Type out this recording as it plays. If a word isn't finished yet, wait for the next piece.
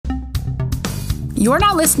You're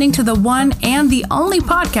now listening to the one and the only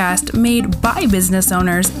podcast made by business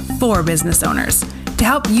owners for business owners to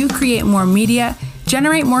help you create more media,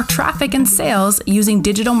 generate more traffic and sales using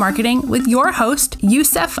digital marketing with your host,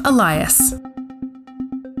 Youssef Elias.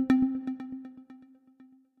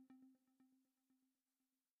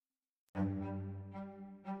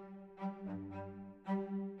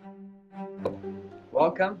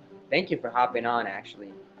 Welcome. Thank you for hopping on,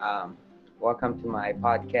 actually. Welcome to my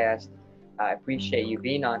podcast. I appreciate you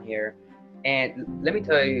being on here. And let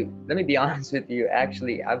me be honest with you.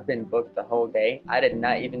 Actually, I've been booked the whole day. I did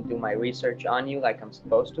not even do my research on you like I'm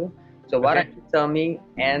supposed to. So why don't you tell me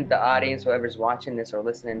and the audience, whoever's watching this or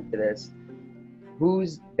listening to this,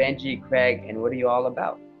 who's Benji Craig and what are you all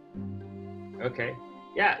about? Okay.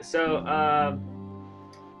 Yeah. So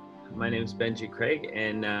my name is Benji Craig,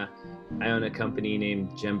 and I own a company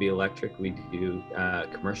named Gemby Electric. We do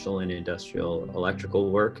commercial and industrial electrical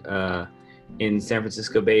work in San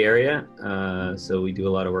Francisco Bay Area. So we do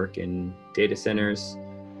a lot of work in data centers,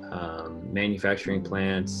 manufacturing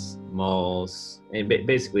plants, malls, and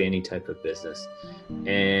basically any type of business.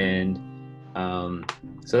 And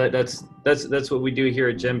so that's what we do here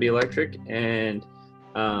at Gemby Electric. And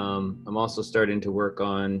I'm also starting to work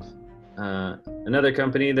on another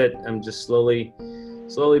company that I'm just slowly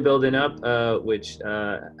building up, which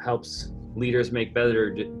helps leaders make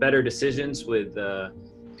better decisions with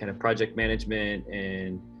kind of project management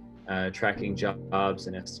and tracking jobs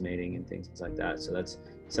and estimating and things like that. So that's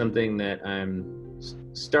something that I'm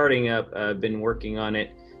starting up. I've been working on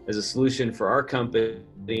it as a solution for our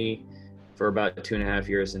company for about 2.5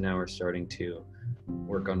 years, and now we're starting to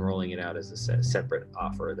work on rolling it out as a separate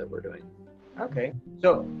offer that we're doing. Okay.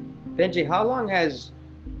 So, Benji, how long has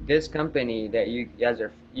this company that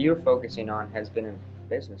you're focusing on has been in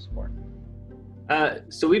business for?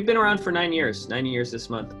 So we've been around for 9 years. 9 years this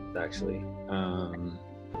month, actually.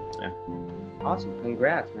 Yeah. Awesome.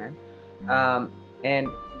 Congrats, man. And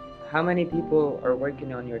how many people are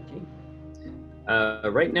working on your team?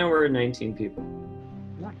 Right now we're 19 people.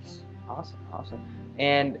 Nice. Awesome.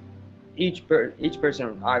 And each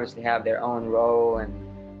person obviously have their own role and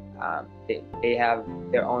they have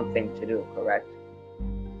their own thing to do, correct?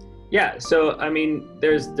 Yeah, so I mean,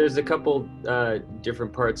 there's a couple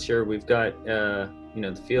different parts here. We've got the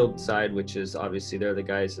field side, which is obviously they're the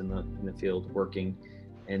guys in the field working,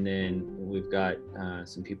 and then we've got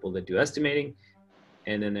some people that do estimating,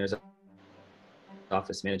 and then there's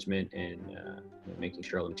office management and making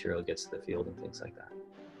sure all the material gets to the field and things like that.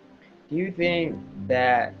 Do you think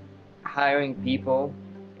that hiring people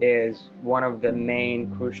is one of the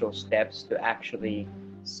main crucial steps to actually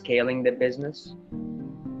scaling the business?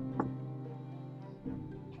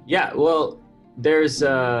 Yeah, well, there's,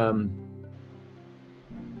 I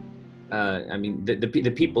mean,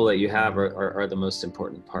 the people that you have are the most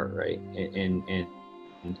important part, right? And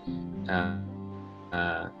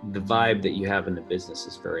the vibe that you have in the business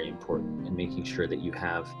is very important, and making sure that you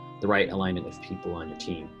have the right alignment of people on your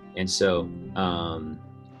team. And so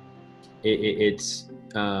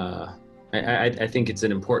I think it's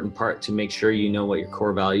an important part to make sure you know what your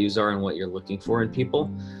core values are and what you're looking for in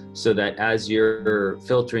people, so that as you're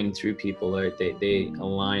filtering through people, they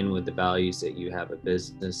align with the values that you have at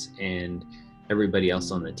business and everybody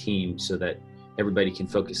else on the team, so that everybody can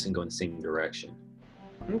focus and go in the same direction.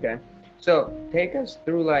 Okay. So take us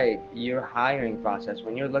through like your hiring process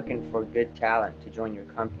when you're looking for good talent to join your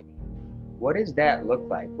company. What does that look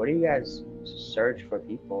like? What do you guys search for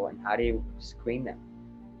people, and how do you screen them?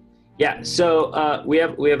 Yeah, so we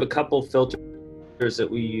have a couple filters that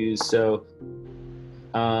we use. So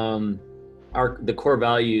the core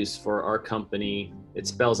values for our company, it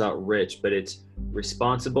spells out rich, but it's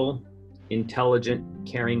responsible, intelligent,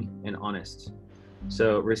 caring, and honest.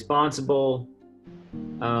 So responsible,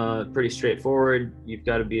 pretty straightforward. You've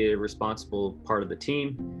got to be a responsible part of the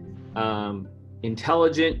team.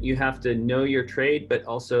 Intelligent, you have to know your trade, but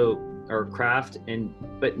also or craft,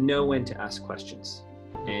 but know when to ask questions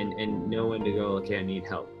and know when to go, okay, I need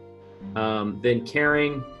help. Then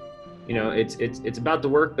caring, it's about the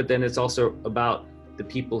work, but then it's also about the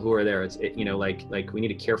people who are there. Like we need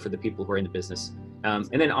to care for the people who are in the business. And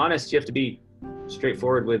then honest, you have to be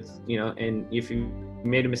straightforward with, and if you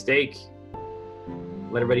made a mistake,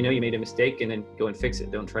 let everybody know you made a mistake and then go and fix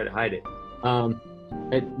it. Don't try to hide it.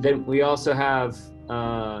 And then we also have,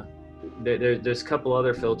 there's a couple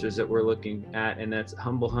other filters that we're looking at, and that's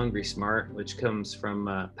humble, hungry, smart, which comes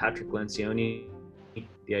from Patrick Lencioni,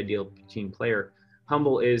 the ideal team player.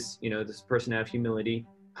 Humble is, this person have humility.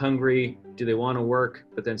 Hungry, do they want to work?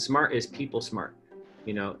 But then smart is people smart.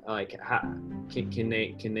 Like how can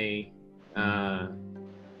they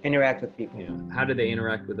Interact with people. You know, how do they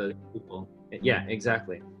interact with other people? Yeah,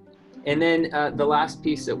 exactly. And then the last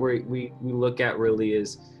piece that we look at really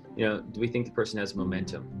is, you know, do we think the person has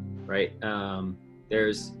momentum, right?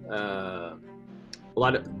 There's a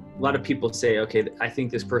lot of people say, okay, I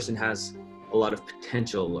think this person has a lot of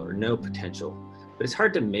potential or no potential, but it's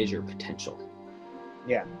hard to measure potential.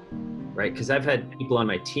 Yeah. Right? Because I've had people on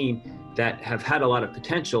my team that have had a lot of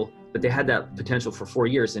potential, but they had that potential for 4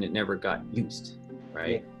 years and it never got used,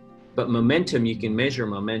 right? Yeah. But momentum, you can measure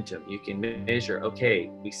momentum. You can measure, okay,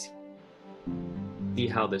 we see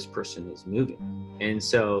how this person is moving. And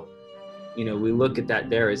so, you know, we look at that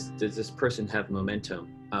there is, does this person have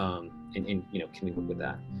momentum? And you know, can we work with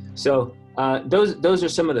that? So those are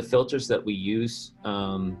some of the filters that we use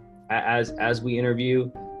as we interview.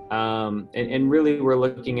 And really we're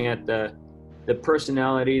looking at the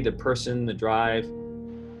personality, the person, the drive,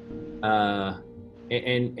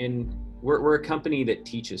 and we're a company that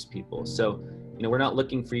teaches people. So, you know, we're not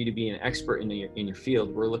looking for you to be an expert in your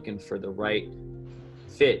field. We're looking for the right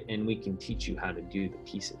fit, and we can teach you how to do the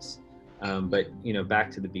pieces. But, you know,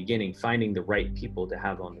 back to the beginning, finding the right people to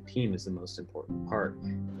have on the team is the most important part.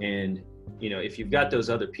 And, you know, if you've got those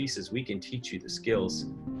other pieces, we can teach you the skills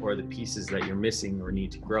or the pieces that you're missing or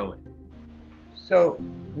need to grow in. So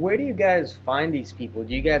where do you guys find these people?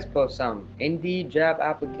 Do you guys post some Indeed job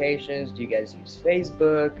applications? Do you guys use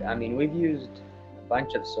Facebook? I mean, we've used a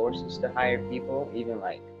bunch of sources to hire people, even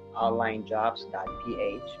like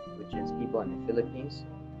onlinejobs.ph, which is people in the Philippines.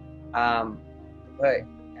 But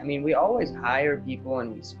I mean, we always hire people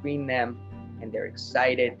and we screen them and they're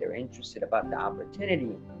excited, they're interested about the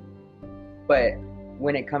opportunity. But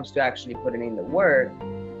when it comes to actually putting in the work,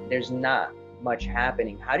 there's not much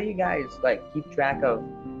happening. How do you guys like keep track of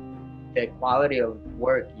the quality of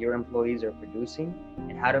work your employees are producing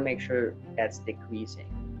and how to make sure that's decreasing?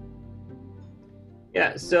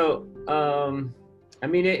 Yeah, so I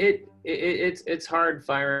mean, it's hard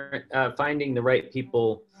finding the right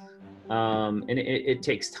people, and it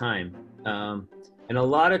takes time. And a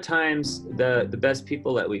lot of times the best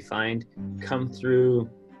people that we find come through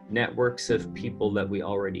networks of people that we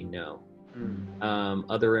already know.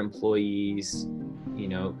 Other employees, you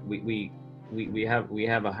know, we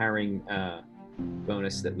have a hiring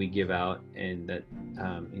bonus that we give out, and that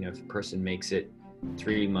you know, if a person makes it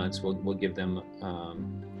 3 months, we'll give them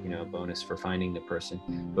you know, a bonus for finding the person.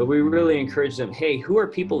 But we really encourage them, hey, who are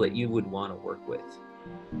people that you would want to work with,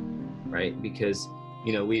 right? Because,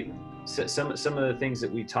 you know, some of the things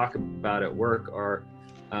that we talk about at work are,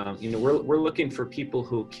 you know, we're looking for people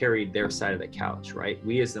who carry their side of the couch, right?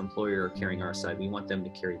 We as the employer are carrying our side. We want them to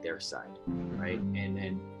carry their side, right? And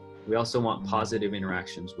then we also want positive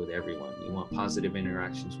interactions with everyone. We want positive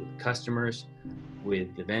interactions with the customers,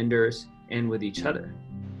 with the vendors, and with each other.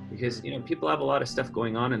 Because, you know, people have a lot of stuff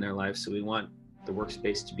going on in their lives, so we want the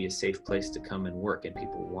workspace to be a safe place to come and work, and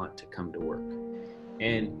people want to come to work.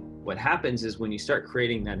 And what happens is when you start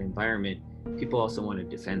creating that environment, people also want to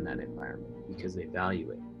defend that environment because they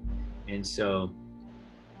value it. And so,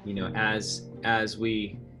 you know, as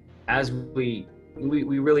we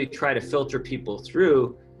really try to filter people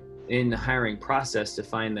through in the hiring process to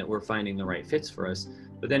find that we're finding the right fits for us.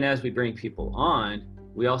 But then as we bring people on,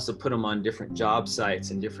 we also put them on different job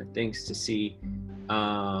sites and different things to see,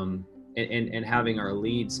 and having our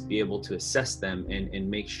leads be able to assess them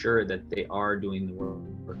and make sure that they are doing the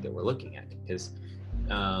work that we're looking at. Because,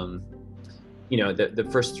 you know, the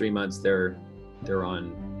first 3 months they're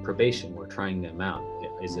on probation. We're trying them out.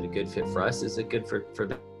 Is it a good fit for us? Is it good for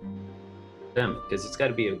them? Because it's got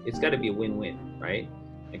to be a win-win, right?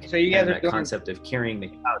 Like, so you guys are that concept of carrying the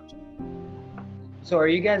couch. So are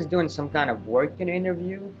you guys doing some kind of work in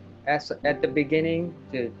interview at the beginning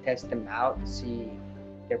to test them out to see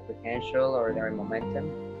their potential or their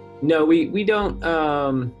momentum? No, we don't.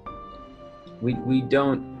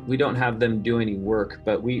 We don't have them do any work,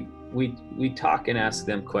 but we talk and ask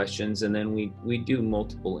them questions, and then we do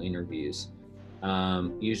multiple interviews.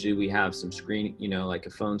 Usually we have some screening, you know, like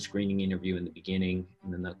a phone screening interview in the beginning,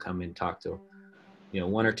 and then they'll come and talk to, you know,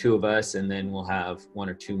 1 or 2 of us, and then we'll have 1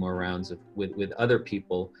 or 2 more rounds with other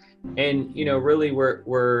people. And, you know, really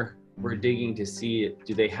we're digging to see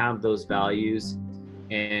do they have those values,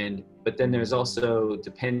 but then there's also,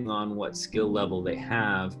 depending on what skill level they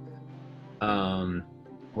have,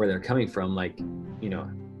 where they're coming from, like, you know,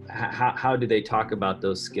 how do they talk about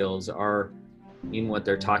those skills? Are in what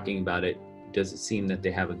they're talking about it, does it seem that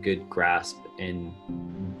they have a good grasp and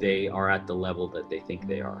they are at the level that they think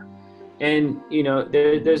they are? And, you know,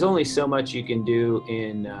 there's only so much you can do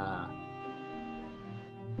in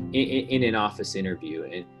an office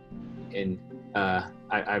interview. And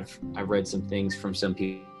I've read some things from some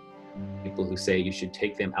people people who say you should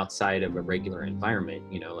take them outside of a regular environment.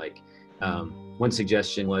 Like one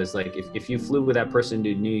suggestion was like, if you flew with that person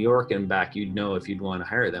to New York and back, you'd know if you'd want to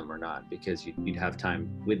hire them or not, because you'd have time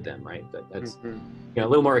with them, right? But that's a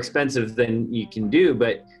little more expensive than you can do,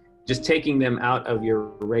 but just taking them out of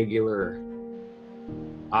your regular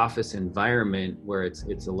office environment where it's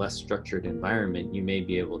a less structured environment, you may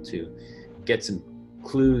be able to get some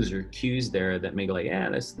clues or cues there that may go like, yeah,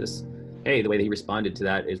 this hey, the way that he responded to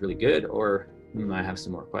that is really good, or I have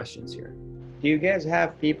some more questions here. Do you guys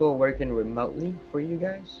have people working remotely for you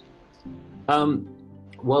guys?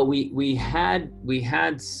 Well, we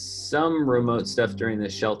had some remote stuff during the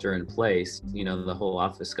shelter in place. The whole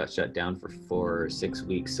office got shut down for 4 or 6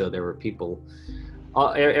 weeks, so there were people,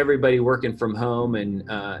 everybody working from home, and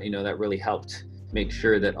that really helped make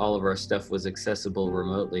sure that all of our stuff was accessible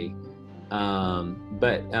remotely.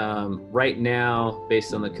 But right now,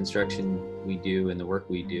 based on the construction we do and the work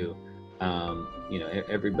we do,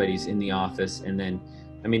 everybody's in the office. And then,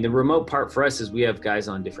 the remote part for us is we have guys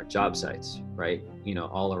on different job sites, right?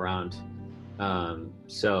 All around.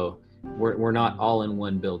 So we're not all in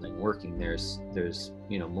one building working. There's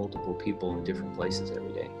multiple people in different places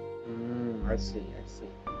every day. I see.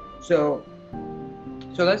 So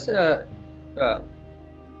let's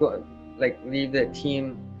leave the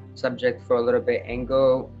team subject for a little bit and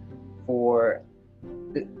go for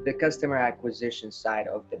the customer acquisition side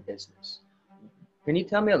of the business. Can you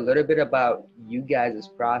tell me a little bit about you guys'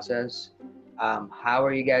 process? How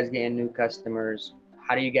are you guys getting new customers?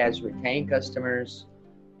 How do you guys retain customers?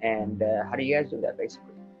 And how do you guys do that,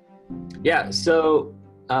 basically? Yeah, so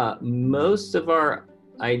most of our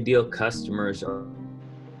ideal customers are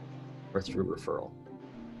through referral.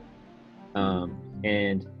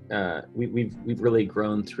 We've really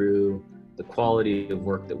grown through the quality of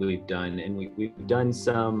work that we've done, and we've done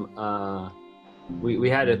some. We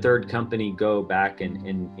had a third company go back and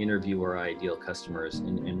interview our ideal customers,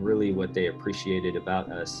 and really what they appreciated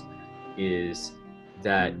about us is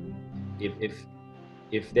that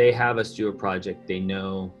if they have us do a project, they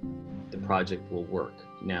know the project will work.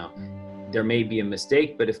 Now, there may be a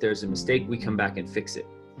mistake, but if there's a mistake, we come back and fix it.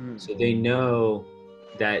 So they know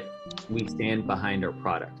that we stand behind our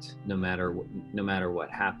product no matter what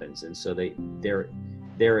happens. And so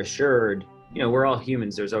they're assured, we're all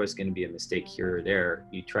humans. There's always going to be a mistake here or there.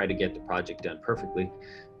 You try to get the project done perfectly,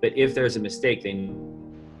 but if there's a mistake, they know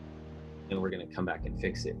we're going to come back and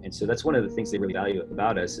fix it. And so that's one of the things they really value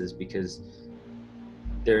about us, is because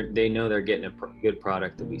they know they're getting a good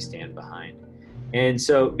product that we stand behind. And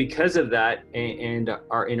so because of that and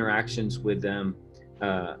our interactions with them,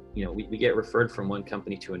 we get referred from one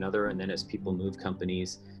company to another, and then as people move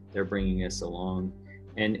companies, they're bringing us along.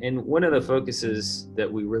 And one of the focuses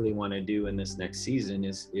that we really want to do in this next season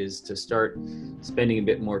is to start spending a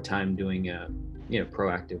bit more time doing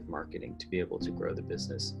proactive marketing to be able to grow the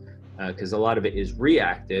business, because a lot of it is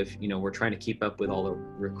reactive. We're trying to keep up with all the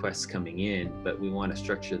requests coming in, but we want to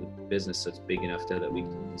structure the business so it's big enough that we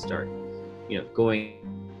can start going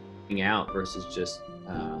out versus just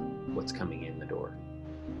what's coming in the door.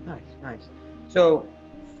 Nice. So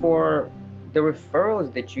for the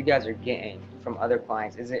referrals that you guys are getting from other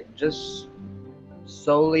clients, is it just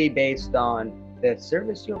solely based on the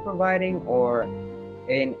service you're providing, or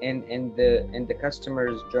in the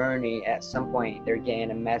customer's journey, at some point they're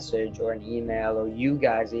getting a message or an email, or you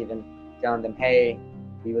guys even telling them, hey,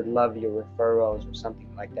 we would love your referrals or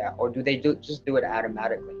something like that? Or do they just do it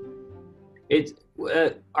automatically? It's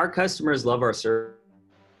our customers love our service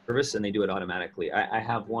and they do it automatically. I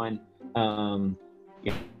have one,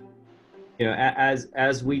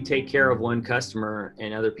 as we take care of one customer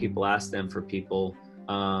and other people ask them for people,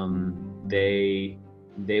 they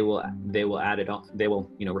will add it on. They will,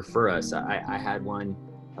 refer us. I had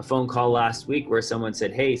a phone call last week where someone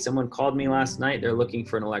said, hey, someone called me last night. They're looking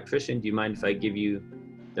for an electrician. Do you mind if I give you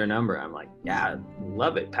their number? I'm like, yeah,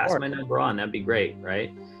 love it. Pass my number on. That'd be great.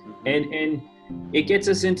 Right. And it gets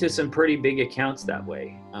us into some pretty big accounts that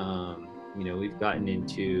way. We've gotten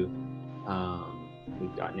into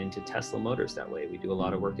Tesla Motors that way. We do a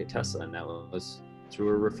lot of work at Tesla, and that was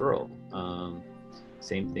through a referral.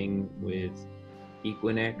 Same thing with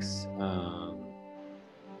Equinix,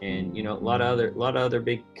 and a lot of other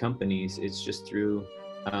big companies. It's just through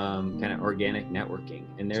kind of organic networking.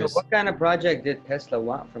 And so what kind of project did Tesla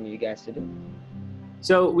want from you guys to do?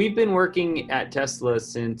 So we've been working at Tesla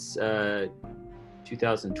since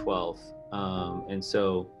 2012, and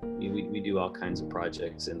so we do all kinds of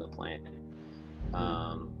projects in the plant.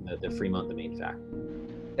 The Fremont, the main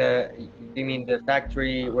factory. You mean the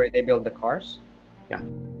factory where they build the cars? Yeah.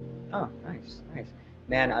 Oh, nice.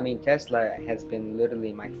 Man, I mean, Tesla has been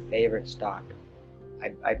literally my favorite stock.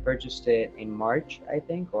 I purchased it in March, I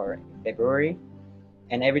think, or February.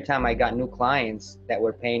 And every time I got new clients that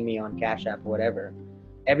were paying me on Cash App or whatever,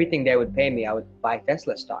 everything they would pay me, I would buy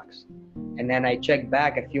Tesla stocks. And then I checked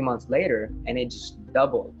back a few months later and it just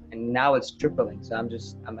doubled. And now it's tripling. So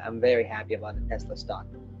I'm very happy about the Tesla stock.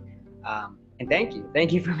 And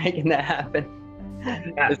thank you for making that happen.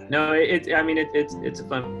 Yeah, no, it's a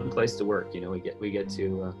fun place to work. You know, we get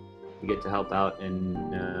to help out and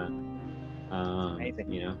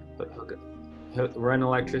you know, run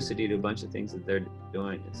electricity to a bunch of things that they're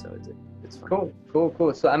doing, and so it's fun.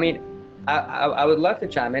 Cool. So I mean, I would love to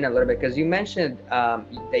chime in a little bit because you mentioned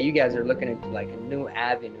that you guys are looking into like a new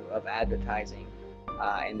avenue of advertising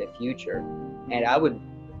in the future, and I would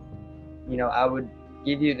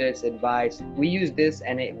give you this advice. We used this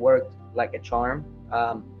and it worked like a charm.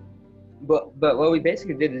 But what we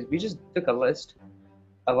basically did is we just took a list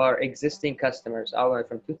of our existing customers all the way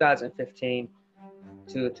from 2015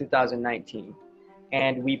 to 2019,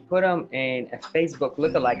 and we put them in a Facebook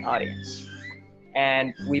lookalike audience.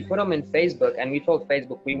 And we put them in Facebook, and we told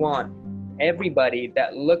Facebook we want everybody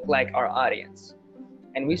that looked like our audience.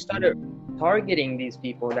 And we started targeting these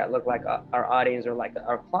people that look like our audience or like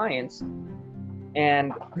our clients.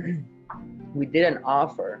 And we did an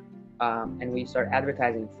offer, and we started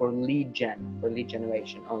advertising for lead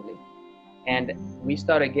generation only. And we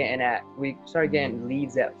started getting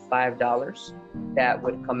leads at $5 that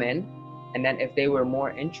would come in. And then if they were more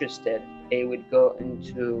interested, they would go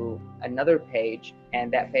into another page,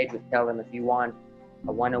 and that page would tell them if you want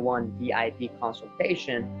a one-on-one VIP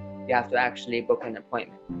consultation, you have to actually book an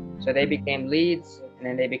appointment. So they became leads, and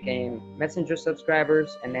then they became Messenger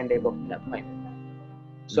subscribers, and then they booked an appointment.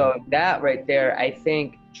 So that right there, I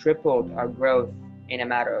think, tripled our growth in a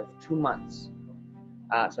matter of 2 months.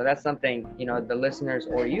 So that's something, you know, the listeners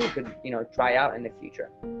or you could, you know, try out in the future.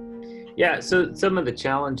 Yeah. So some of the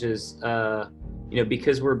challenges, you know,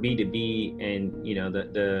 because we're B2B and, you know,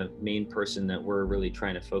 the main person that we're really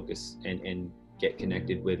trying to focus and get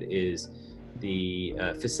connected with is the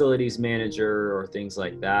facilities manager or things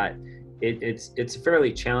like that. It's a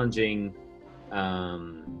fairly challenging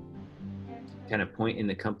kind of point in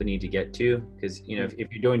the company to get to, because, you know,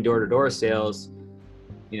 if you're doing door-to-door sales,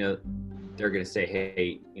 you know, they're going to say,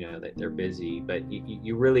 hey, you know, that they're busy, but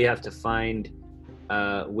you really have to find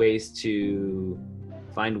ways to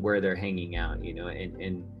find where they're hanging out, you know,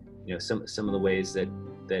 and you know, some of the ways that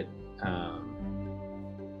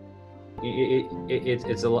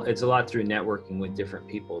it's a lot through networking with different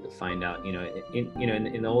people to find out, you know,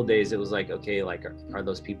 in the old days it was like, okay, like are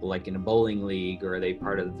those people like in a bowling league, or are they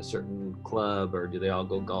part of a certain club, or do they all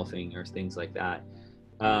go golfing or things like that.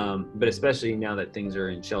 But especially now that things are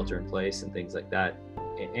in shelter in place and things like that,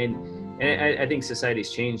 and I think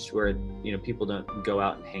society's changed where, you know, people don't go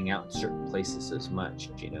out and hang out in certain places as much,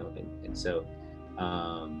 you know, and so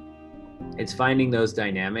it's finding those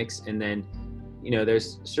dynamics. And then, you know,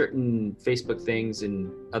 there's certain Facebook things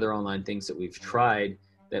and other online things that we've tried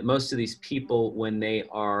that most of these people, when they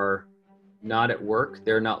are not at work,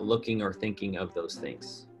 they're not looking or thinking of those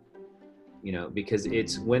things. You know, because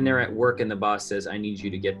it's when they're at work and the boss says, I need you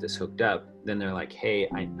to get this hooked up, then they're like, hey,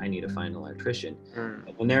 I need to find an electrician.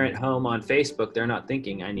 When they're at home on Facebook, they're not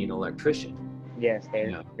thinking, I need an electrician. Yes, they're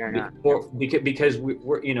not. Because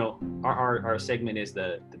we're, you know, our segment is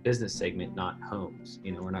the business segment, not homes.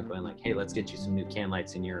 You know, we're not going like, hey, let's get you some new can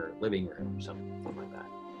lights in your living room or something like that.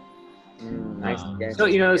 Nice. So,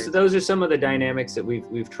 you know, so those are some of the dynamics that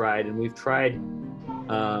we've tried, and we've tried,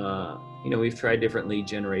 you know, we've tried different lead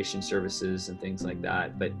generation services and things like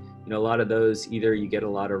that. But, you know, a lot of those, either you get a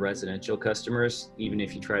lot of residential customers, even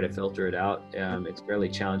if you try to filter it out, it's fairly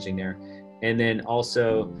challenging there. And then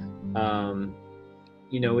also,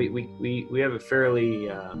 you know, we have a fairly,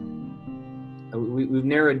 we've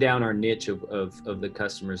narrowed down our niche of the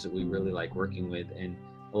customers that we really like working with. And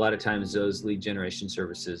a lot of times those lead generation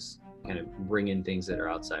services kind of bring in things that are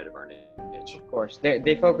outside of our niche. Of course,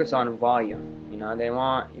 they focus on volume. You know, they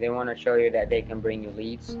want to show you that they can bring you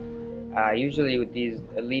leads. Usually with these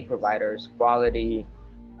lead providers, quality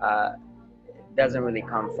doesn't really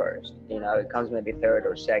come first. You know, it comes maybe third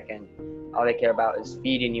or second. All they care about is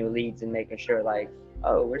feeding you leads and making sure, like,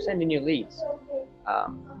 oh, we're sending you leads.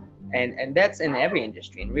 And that's in every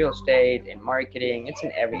industry, in real estate, in marketing, it's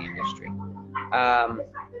in every industry.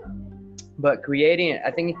 But creating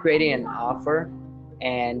an offer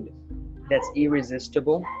and that's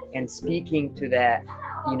irresistible, and speaking to that,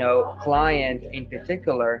 you know, client in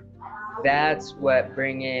particular, that's what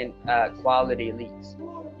bring in quality leads,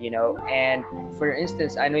 you know. And for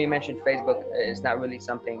instance, I know you mentioned Facebook is not really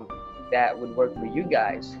something that would work for you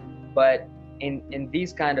guys. But in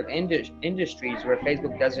these kind of industries where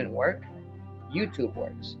Facebook doesn't work, YouTube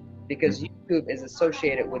works, because YouTube is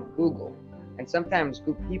associated with Google. And sometimes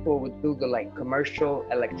people would Google like commercial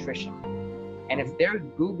electrician. And if they're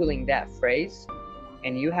Googling that phrase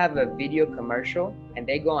and you have a video commercial and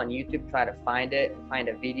they go on YouTube, try to find a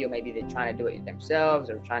video, maybe they're trying to do it themselves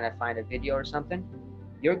or trying to find a video or something,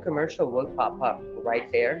 your commercial will pop up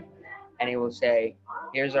right there. And it will say,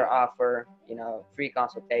 here's our offer, you know, free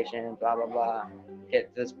consultation, blah, blah, blah,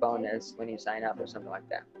 get this bonus when you sign up or something like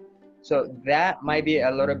that. So that might be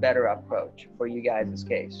a little better approach for you guys'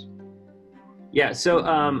 case. Yeah, so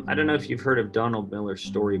I don't know if you've heard of Donald Miller's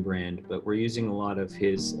Story Brand, but we're using a lot of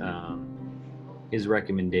his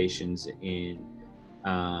recommendations in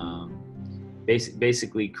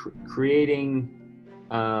basically creating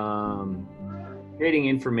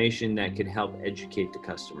information that could help educate the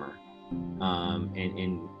customer,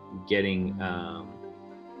 and getting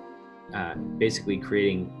basically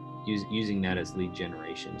using that as lead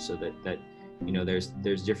generation, so that you know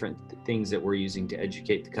there's different things that we're using to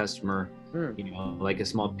educate the customer, you know, like a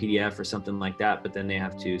small PDF or something like that, but then they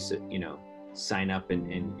have to, you know, sign up and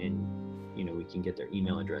you know, we can get their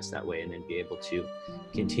email address that way, and then be able to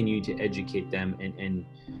continue to educate them and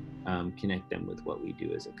connect them with what we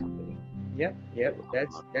do as a company. Yep.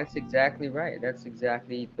 That's exactly right. That's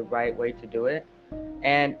exactly the right way to do it.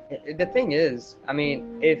 And the thing is, I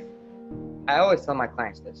mean, if I always tell my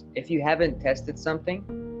clients this, if you haven't tested something,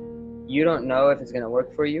 you don't know if it's going to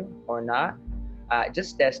work for you or not.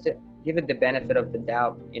 Just test it, give it the benefit of the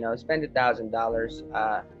doubt, you know, spend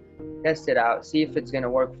 $1,000, test it out, see if it's going to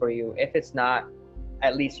work for you. If it's not,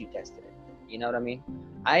 at least you tested it. You know what I mean?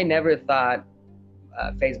 I never thought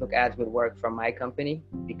Facebook ads would work for my company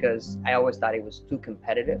because I always thought it was too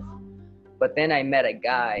competitive. But then I met a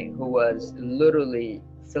guy who was literally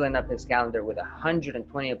filling up his calendar with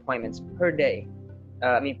 120 appointments per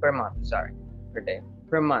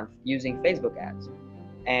month using Facebook ads.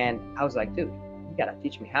 And I was like, dude, you gotta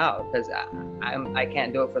teach me how, because I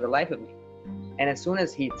can't do it for the life of me. And as soon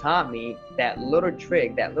as he taught me that little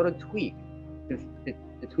trick, that little tweak to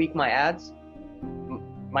tweak my ads,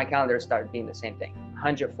 my calendar started being the same thing.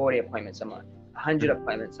 140 appointments a month, 100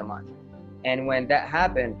 appointments a month. And when that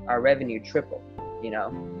happened, our revenue tripled, you know,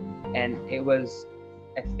 and it was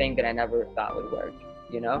a thing that I never thought would work,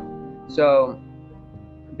 you know? So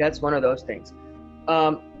that's one of those things.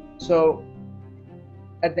 So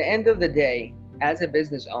at the end of the day, as a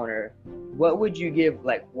business owner, what would you give,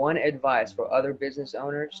 like, one advice for other business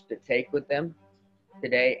owners to take with them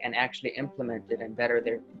today and actually implement it and better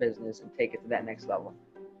their business and take it to that next level?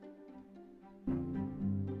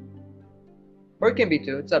 Or it can be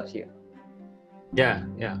two, it's up to you. Yeah.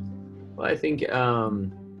 Well, I think, you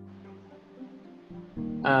know,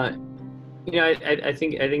 I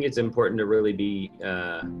think it's important to really be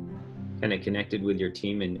kind of connected with your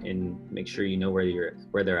team and make sure you know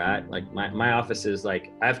where they're at. Like my office is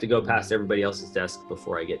like, I have to go past everybody else's desk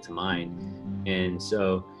before I get to mine. And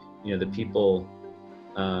so, you know, the people,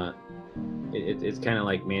 it's kind of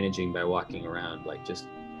like managing by walking around, like just,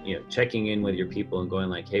 you know, checking in with your people and going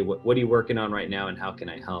like, hey, what are you working on right now and how can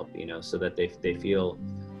I help, you know, so that they feel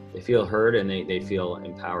heard and they feel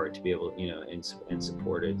empowered to be able, you know, and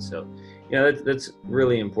supported. So, you know, that's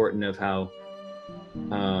really important of how,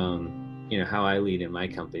 you know, how I lead in my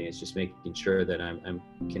company. It's just making sure that I'm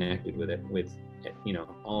connected with you know,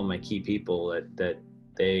 all of my key people that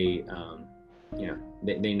they, you know,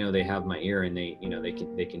 they know they have my ear and they, you know, they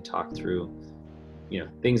can talk through, you know,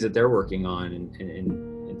 things that they're working on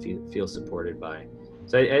and feel supported by.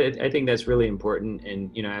 So I think that's really important. And,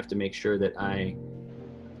 you know, I have to make sure that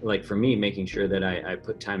like for me, making sure that I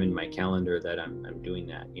put time in my calendar that I'm doing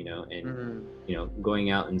that, you know, and, you know, going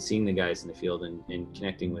out and seeing the guys in the field and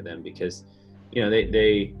connecting with them, because, you know,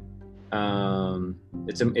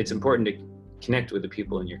 it's important to connect with the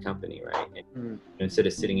people in your company, right? And instead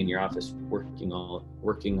of sitting in your office working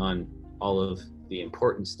on all of the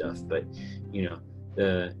important stuff, but, you know,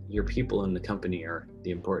 your people in the company are the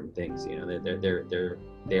important things, you know,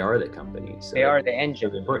 they are the company. So they are the engine.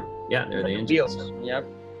 They're important. Yeah, they're the engine. So, yep.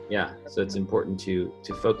 Yeah, so it's important to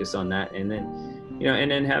focus on that, and then, you know,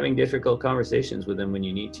 and then having difficult conversations with them when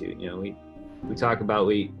you need to. You know, we talk about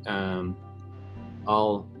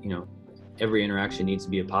all, you know, every interaction needs to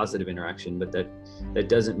be a positive interaction, but that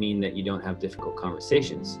doesn't mean that you don't have difficult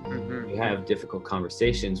conversations. You have difficult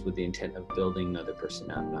conversations with the intent of building another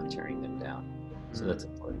person up, not tearing them down. So that's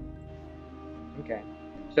important. Okay,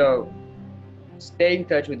 so stay in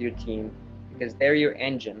touch with your team because they're your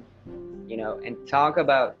engine, you know, and talk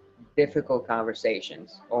about difficult conversations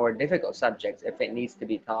or difficult subjects if it needs to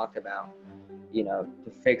be talked about, to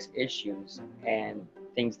fix issues and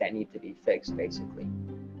things that need to be fixed, basically.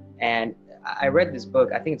 And I read this book,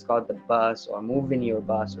 I think it's called The Bus or Moving Your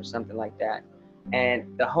Bus or something like that.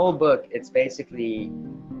 And the whole book, it's basically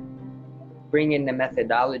bringing the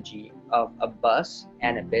methodology of a bus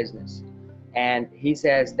and a business. And he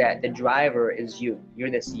says that the driver is you.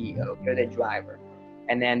 You're the CEO, you're the driver.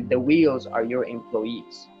 And then the wheels are your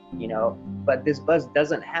employees, But this bus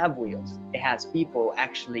doesn't have wheels. It has people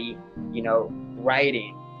actually,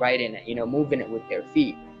 riding it, moving it with their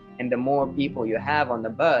feet. And the more people you have on the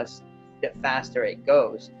bus, the faster it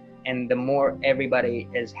goes. And the more everybody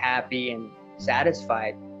is happy and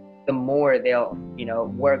satisfied, the more they'll,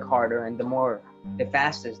 work harder, and the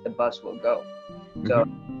fastest the bus will go. So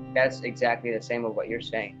that's exactly the same of what you're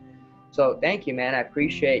saying. So thank you, man. I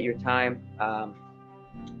appreciate your time.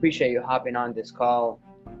 Appreciate you hopping on this call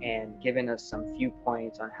and giving us some few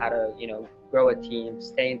points on how to, grow a team,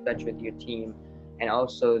 stay in touch with your team, and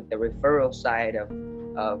also the referral side of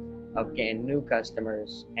getting new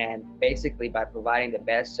customers, and basically by providing the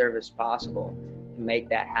best service possible to make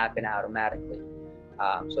that happen automatically.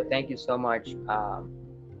 So thank you so much.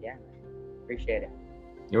 Yeah, appreciate it.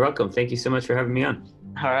 You're welcome. Thank you so much for having me on.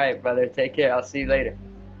 All right, brother. Take care. I'll see you later.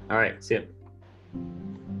 All right. See you.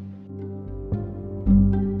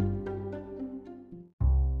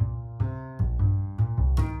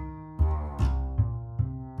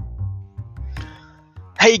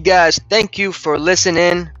 Hey guys, thank you for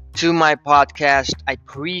listening to my podcast. I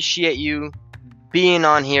appreciate you being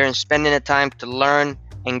on here and spending the time to learn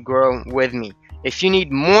and grow with me. If you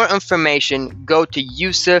need more information, go to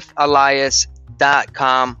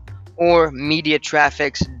yusufalias.com or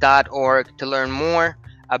mediatraffics.org to learn more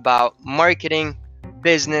about marketing,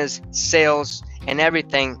 business, sales, and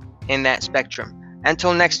everything in that spectrum.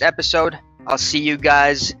 Until next episode, I'll see you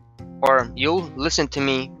guys, or you'll listen to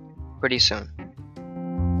me pretty soon.